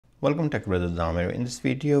Welcome TechBrothersIT. In this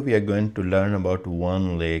video, we are going to learn about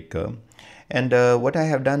OneLake. What I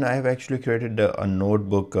have done, I have actually created a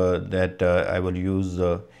notebook that I will use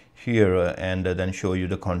here and then show you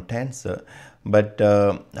the contents. But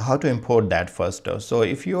how to import that first? So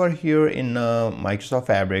if you are here in Microsoft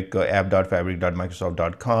Fabric,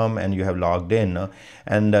 app.fabric.microsoft.com, and you have logged in,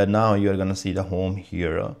 now you are going to see the home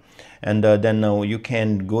here. Then you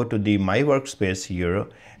can go to the My Workspace here,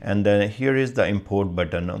 and then here is the import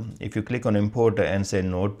button. If you click on import and say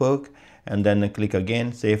notebook, and then click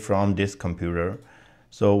again, say from this computer.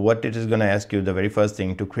 So what it is going to ask you, the very first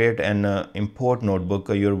thing, to create an import notebook,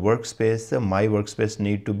 your workspace, My Workspace,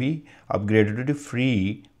 need to be upgraded to the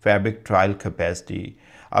free Fabric trial capacity.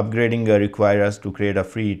 Upgrading requires us to create a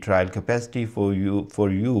free trial capacity for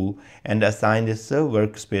you and assign this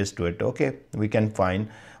workspace to it. Okay, we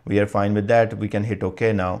are fine with that. We can hit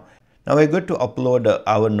OK now. Now we're good to upload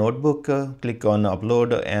our notebook. Click on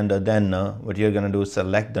upload, and then what you're going to do is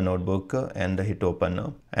select the notebook and hit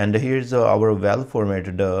open. And here's our well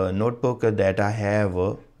formatted notebook that I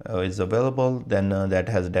have is available. Then that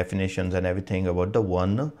has definitions and everything about the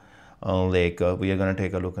OneLake. We are going to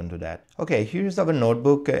take a look into that. Okay, here's our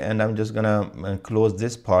notebook, and I'm just going to close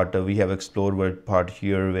this part. We have explored part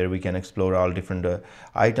here where we can explore all different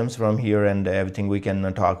items from here and everything. We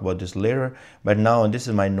can talk about this later, but now this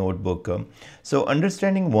is my notebook. So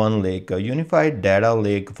understanding OneLake, a unified data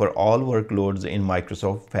lake for all workloads in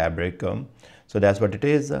Microsoft Fabric. So that's what it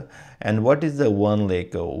is. And what is the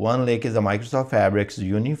OneLake? OneLake is a Microsoft Fabric's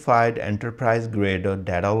unified enterprise-grade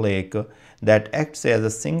data lake that acts as a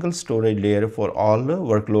single storage layer for all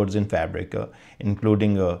workloads in Fabric,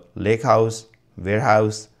 including Lakehouse,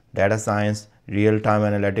 Warehouse, Data Science, Real-Time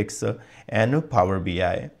Analytics, and Power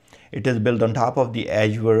BI. It is built on top of the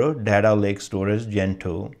Azure Data Lake Storage Gen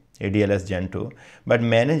 2, ADLS Gen 2, but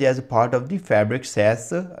managed as part of the Fabric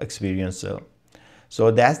SaaS experience. So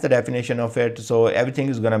that's the definition of it. So everything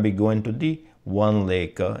is going to be going to the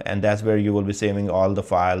OneLake, and that's where you will be saving all the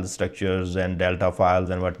files, structures, and delta files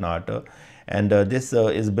and whatnot. This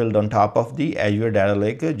is built on top of the Azure Data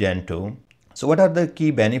Lake Gen 2. So what are the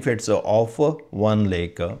key benefits of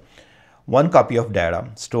OneLake? One copy of data,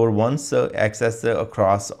 store once, access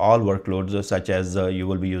across all workloads, such as you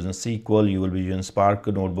will be using SQL, you will be using Spark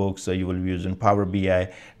notebooks, you will be using Power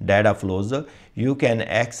BI, data flows. You can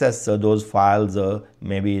access those files,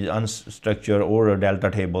 maybe unstructured or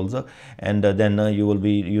delta tables, and then you will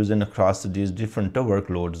be using across these different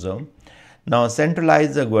workloads. Now,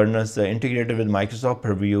 centralized governance integrated with Microsoft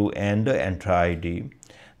Purview and Entra ID.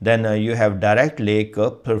 Then you have direct lake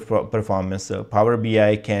performance. Power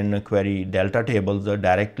BI can query delta tables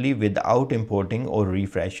directly without importing or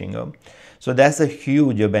refreshing. So that's a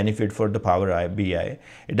huge benefit for the Power BI.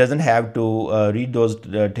 It doesn't have to read those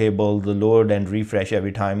tables, load and refresh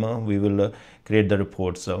every time we will create the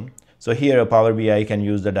reports. So here Power BI can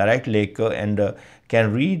use the direct lake and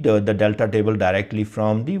can read the delta table directly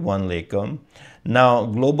from the OneLake. Now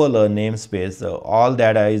global namespace, all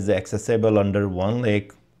data is accessible under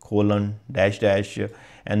OneLake :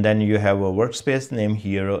 / and then you have a workspace name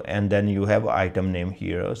here, and then you have item name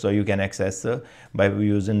here. So you can access by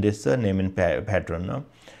using this naming pattern.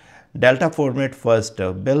 Delta format first,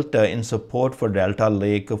 built in support for Delta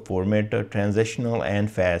Lake format, transitional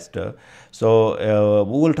and fast. So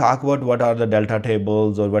we will talk about what are the delta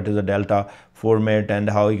tables, or what is the delta format, and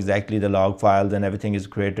how exactly the log files and everything is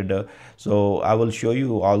created. So I will show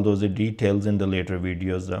you all those details in the later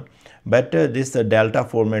videos. But this delta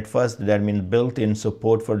format first, that means built in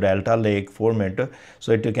support for Delta Lake format,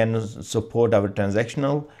 so it can support our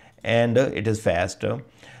transactional, and it is fast.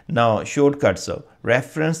 Now shortcuts,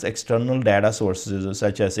 reference external data sources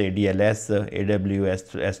such as ADLS,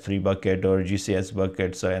 AWS S3 bucket, or GCS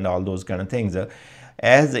buckets, and all those kind of things,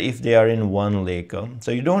 as if they are in OneLake. So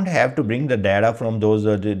you don't have to bring the data from those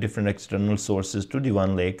different external sources to the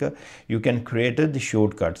OneLake. You can create the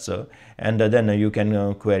shortcuts, and then you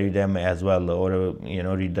can query them as well, or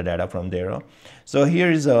read the data from there. So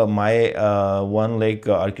here is my OneLake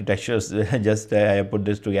architecture. Just I put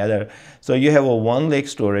this together. So you have a OneLake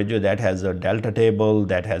storage that has a delta table,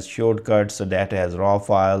 that has shortcuts, that has raw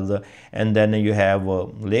files, and then you have a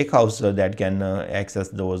Lakehouse that can access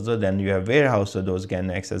those. Then you have Warehouse, those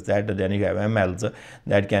can access that. Then you have MLs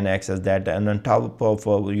that can access that, and on top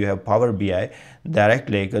of you have Power BI direct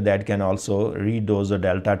lake that can also read those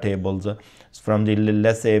delta tables from the,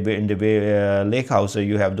 let's say in the Lakehouse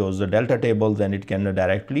you have those delta tables, and it can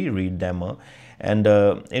directly read them.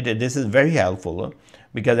 This is very helpful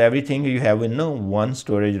because everything you have in one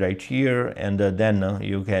storage right here, and then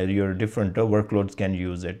you can, your different workloads can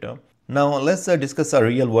use it. Now let's discuss a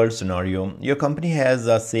real world scenario. Your company has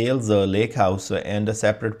a sales lakehouse and a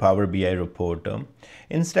separate Power BI report.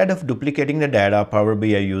 Instead of duplicating the data, Power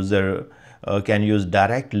BI user can use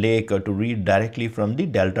direct lake to read directly from the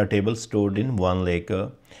delta table stored in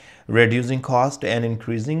OneLake, reducing cost and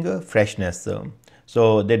increasing freshness.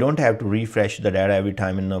 So they don't have to refresh the data every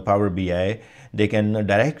time in Power BI. They can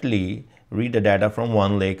directly read the data from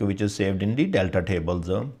OneLake, which is saved in the delta tables.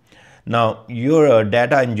 Now your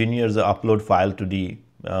data engineers upload file to the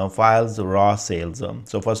files raw sales.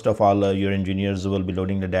 So first of all, your engineers will be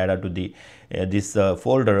loading the data to the this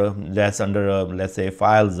folder that's under let's say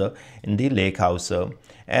files in the lakehouse.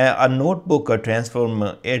 A notebook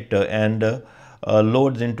transform it and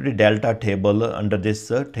loads into the delta table under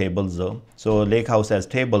this tables. So lakehouse has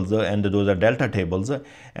tables and those are delta tables,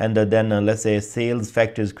 and then let's say sales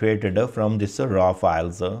fact is created from this raw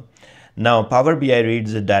files. Now Power BI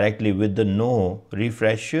reads directly with the no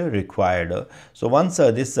refresh required. So once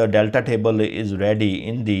this delta table is ready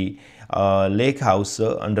in the lakehouse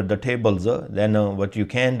under the tables, then what you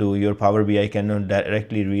can do, your Power BI can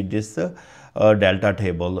directly read this delta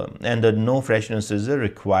table, and no freshness is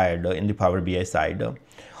required in the Power BI side.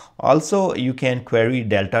 Also, you can query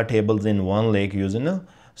delta tables in OneLake using a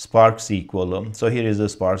Spark SQL. So here is a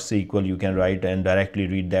Spark SQL you can write and directly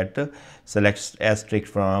read that. Select asterisk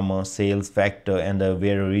from sales factor and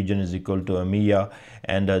where region is equal to EMEA,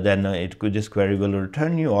 and then this query will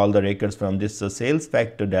return you all the records from this sales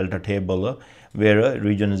factor delta table where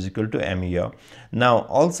region is equal to EMEA. Now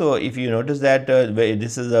also, if you notice that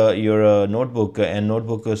this is your notebook, and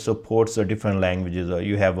notebook supports different languages.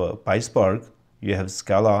 You have PySpark, you have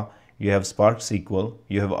Scala, you have Spark SQL,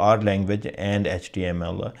 you have R language and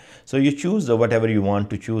HTML. So you choose whatever you want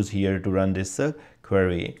to choose here to run this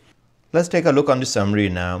query. Let's take a look on the summary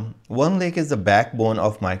now. OneLake is the backbone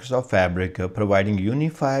of Microsoft Fabric, providing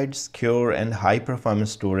unified, secure, and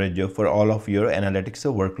high-performance storage for all of your analytics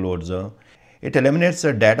workloads. It eliminates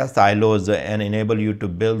data silos and enable you to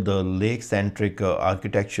build lake-centric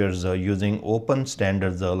architectures using open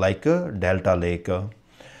standards like Delta Lake.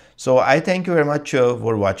 So I thank you very much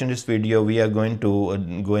for watching this video. We are going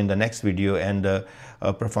to go in the next video and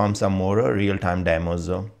perform some more real-time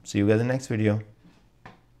demos. See you guys in the next video.